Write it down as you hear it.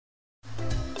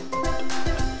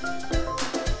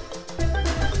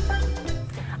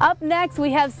Up next,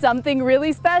 we have something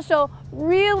really special.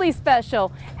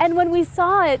 And when we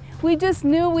saw it, we just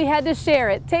knew we had to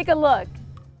share it. Take a look.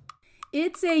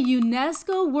 It's a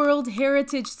UNESCO World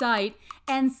Heritage Site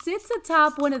and sits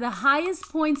atop one of the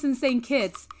highest points in St.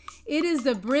 Kitts. It is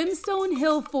the Brimstone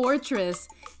Hill Fortress,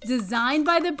 designed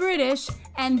by the British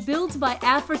and built by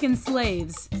African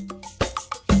slaves.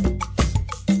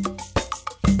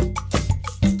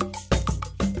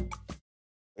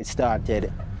 It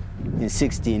started in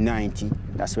 1690.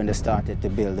 That's when they started to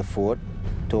build the fort,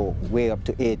 to way up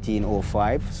to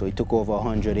 1805. So it took over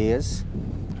 100 years,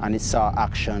 and it saw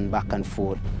action back and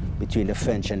forth between the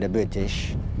French and the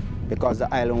British, because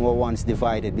the island was once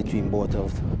divided between both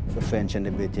of the French and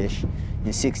the British. In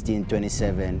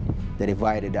 1627, they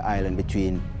divided the island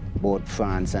between both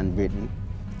France and Britain.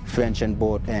 French on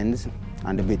both ends,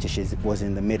 and the British was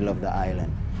in the middle of the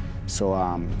island. So,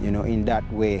 in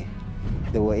that way,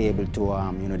 they were able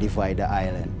to, divide the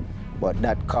island. But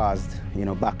that caused,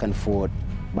 back and forth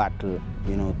battle,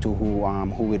 to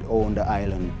who would own the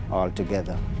island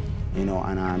altogether. And in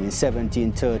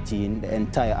 1713, the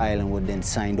entire island was then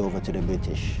signed over to the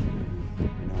British.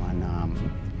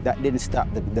 That didn't stop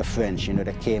the French.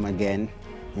 They came again.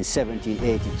 In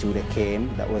 1782, they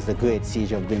came. That was the Great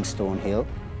Siege of Brimstone Hill.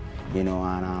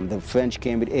 And the French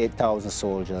came with 8,000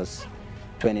 soldiers,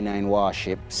 29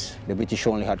 warships. The British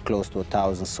only had close to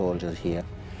 1,000 soldiers here.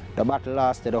 The battle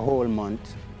lasted a whole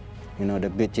month. The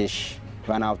British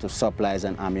ran out of supplies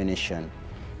and ammunition.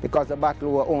 Because the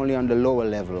battle was only on the lower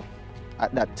level.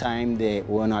 At that time, they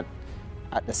were not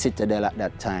at the citadel at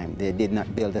that time. They did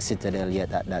not build the citadel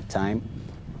yet at that time.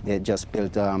 They just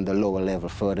built the lower level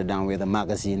further down where the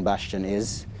magazine bastion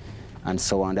is, and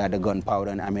so on. They had the gunpowder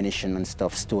and ammunition and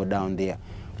stuff stored down there.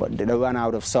 But they ran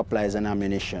out of supplies and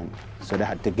ammunition, so they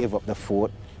had to give up the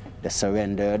fort. They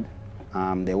surrendered.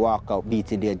 They walked out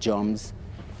beating their drums,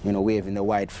 waving the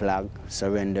white flag,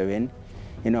 surrendering.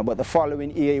 But the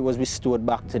following year, it was restored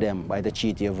back to them by the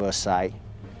Treaty of Versailles.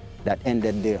 That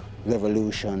ended the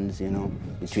revolutions,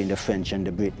 between the French and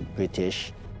the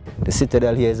British. The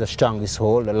citadel here is the strongest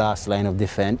hold, the last line of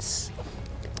defense.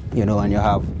 And you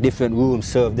have different rooms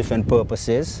serve different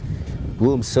purposes.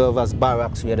 Rooms serve as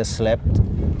barracks where they slept.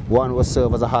 One will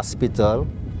serve as a hospital.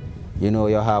 You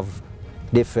have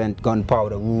different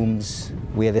gunpowder rooms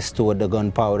where they stored the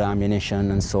gunpowder, ammunition,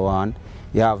 and so on.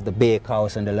 You have the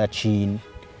bakehouse and the latrine,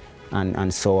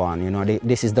 and so on.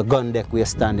 This is the gun deck we are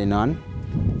standing on.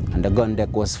 And the gun deck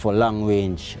was for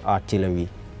long-range artillery,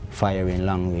 firing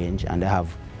long-range, and they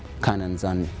have cannons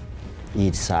on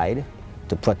each side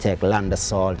to protect land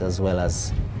assault as well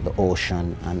as the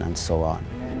ocean and so on.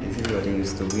 This is what they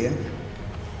used to wear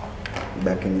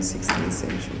back in the 16th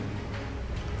century.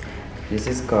 This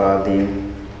is called the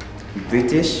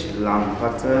British long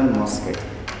pattern musket.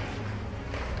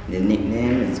 The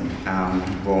nickname is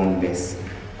Brown Bess.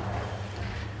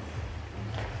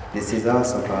 This is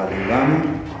also called the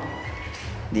ram,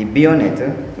 the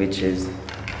bayonet, which is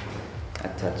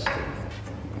attached to it.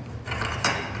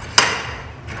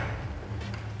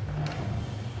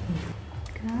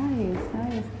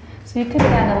 Nice. So you could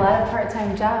have gotten a lot of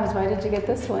part-time jobs. Why did you get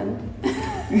this one?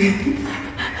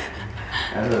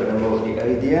 I learned about the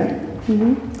idea,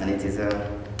 and it is a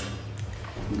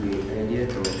great idea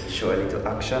to show a little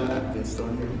action at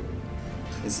Brimstone Hill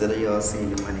instead of you all seeing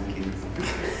the mannequins.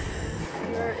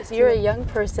 So you're a young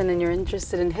person and you're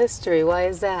interested in history. Why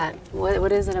is that?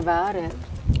 What is it about it?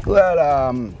 Well,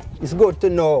 it's good to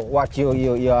know what you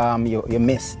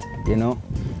missed,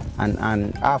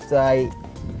 And after I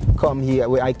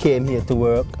came here to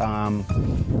work,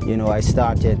 I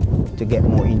started to get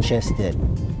more interested.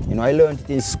 I learned it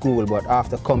in school, but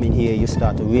after coming here, you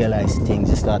start to realize things.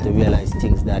 You start to realize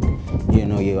things that,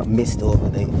 you missed over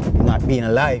there, not being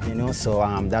alive, So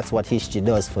that's what history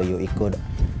does for you. It could,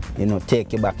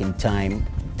 take you back in time,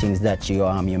 things that you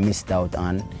missed out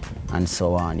on, and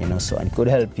so on, So it could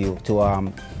help you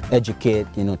to educate,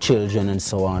 children and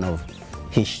so on of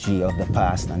history of the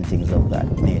past and things of that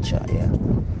nature, yeah.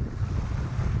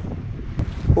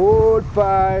 Old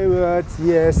pirates,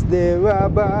 yes, they were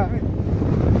by,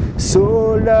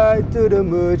 sold out to the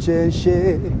merchant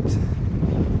ships.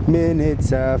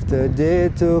 Minutes after they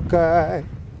took I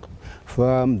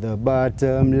from the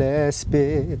bottomless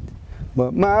pit.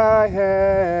 But my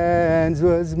hands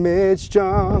was made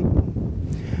strong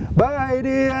by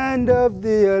the hand of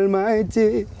the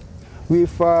Almighty. We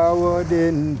forward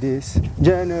in this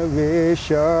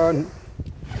generation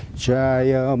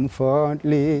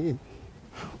triumphantly.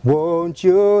 Won't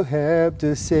you help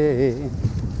to sing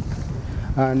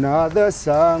another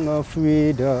song of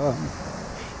freedom?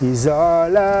 Is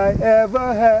all I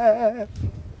ever have.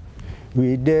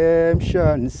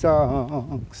 Redemption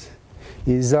songs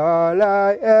is all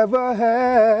I ever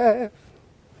have.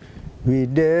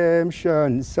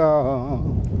 Redemption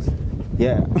songs.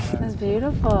 Yeah. That's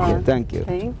beautiful. Yeah, thank you.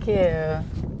 Thank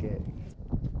you.